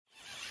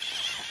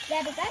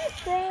Dad, is that a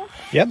screw?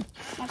 Yep.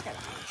 Okay,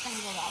 thank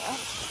you, Dada.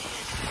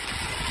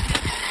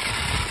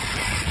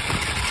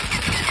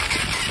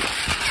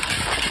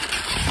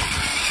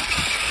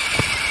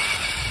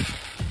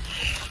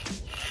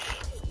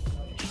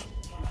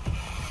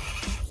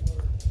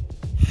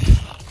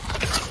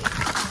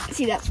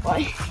 See, that's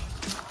why.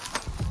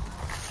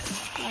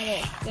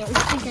 There. I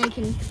think I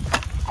can.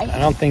 I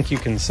don't think you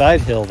can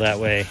side hill that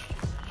way.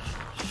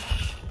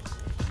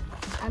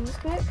 I'm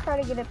just gonna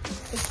try to get up to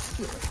 6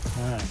 here.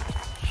 All right.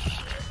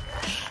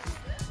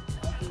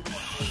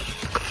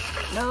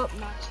 Nope,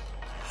 not.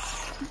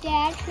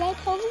 Dad, should I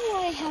tell them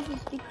why I have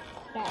this big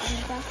cut on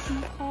the back of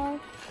my car?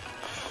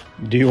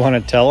 Do you want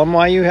to tell them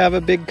why you have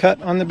a big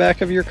cut on the back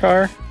of your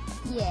car?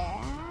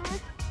 Yeah.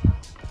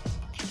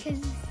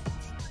 Because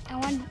I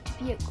wanted it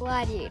to be a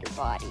Gladiator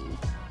body.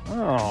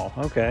 Oh,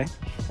 okay.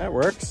 That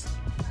works.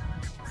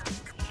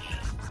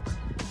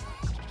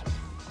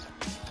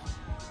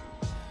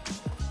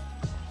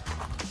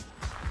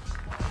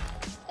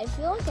 I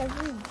feel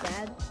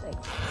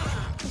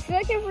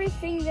like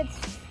everything that's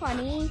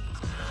funny,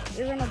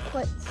 you're gonna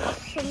put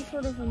some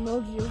sort of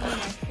emoji over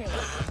my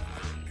face.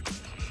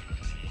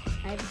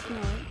 I just know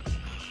it.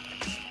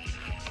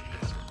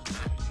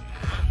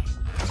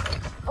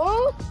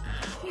 Oh!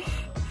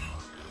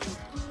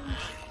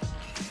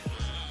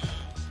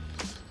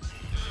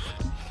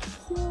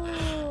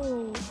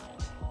 Whoa!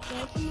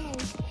 That's my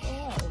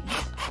head.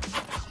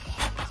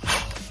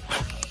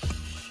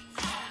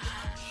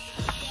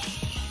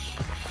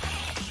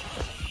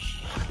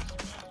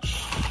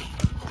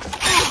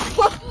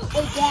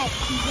 Oh, Dad,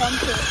 he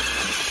jumped it.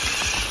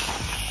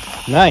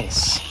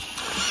 Nice.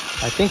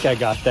 I think I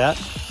got that.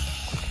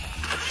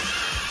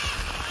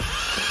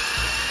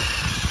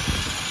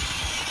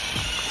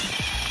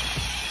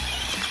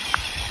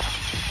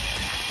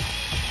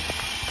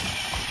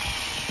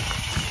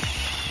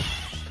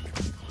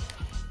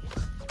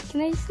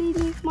 Can I see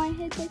leave my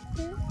head like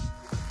there?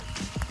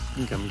 I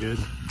think I'm good.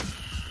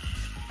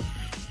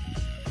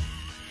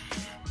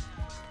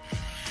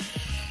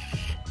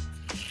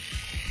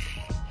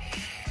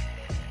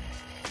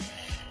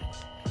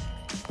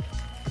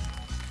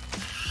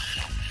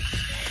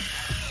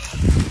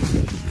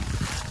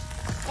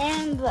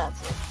 And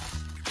that's it.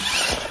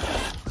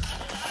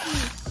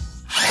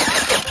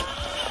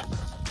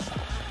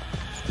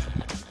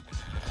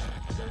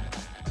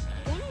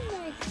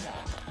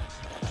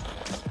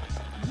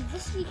 You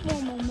just need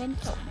more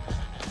momentum.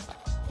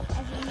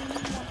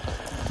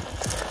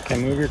 Okay,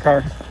 move your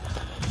car.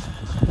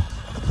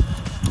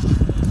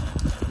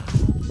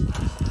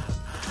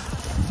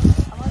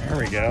 There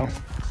we go.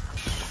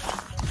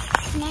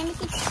 Can I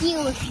make a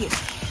steal of you?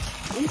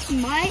 It's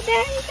my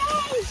battery,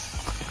 guys.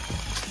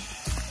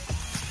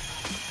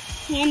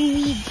 Can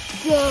we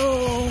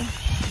go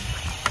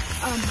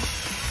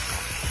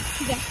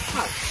to the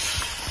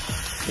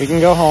house? We can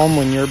go home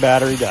when your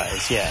battery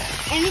dies, yeah.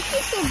 And if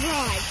you still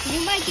drive,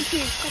 you might get to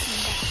your second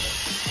battery.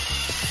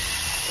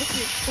 If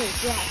you're still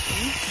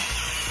driving.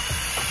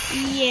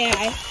 Yeah,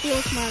 I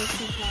feel smart to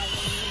drive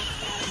on that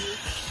battery.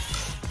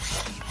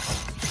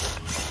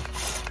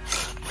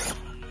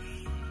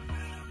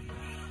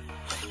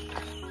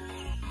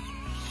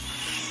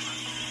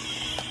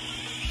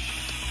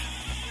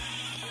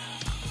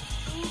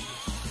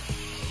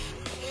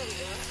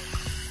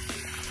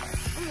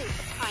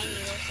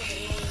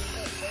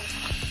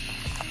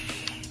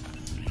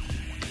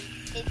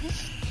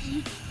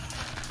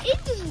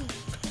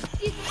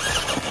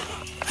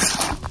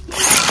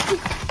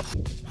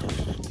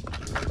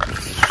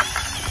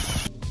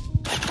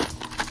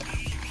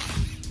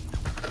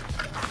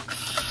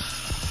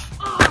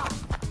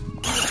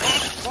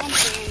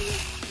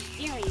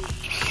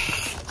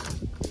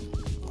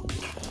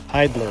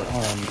 Idler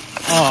arm.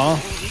 Aw.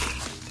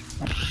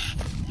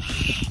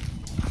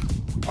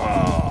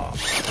 Oh.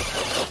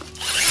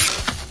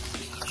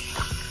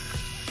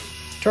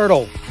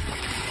 Turtle.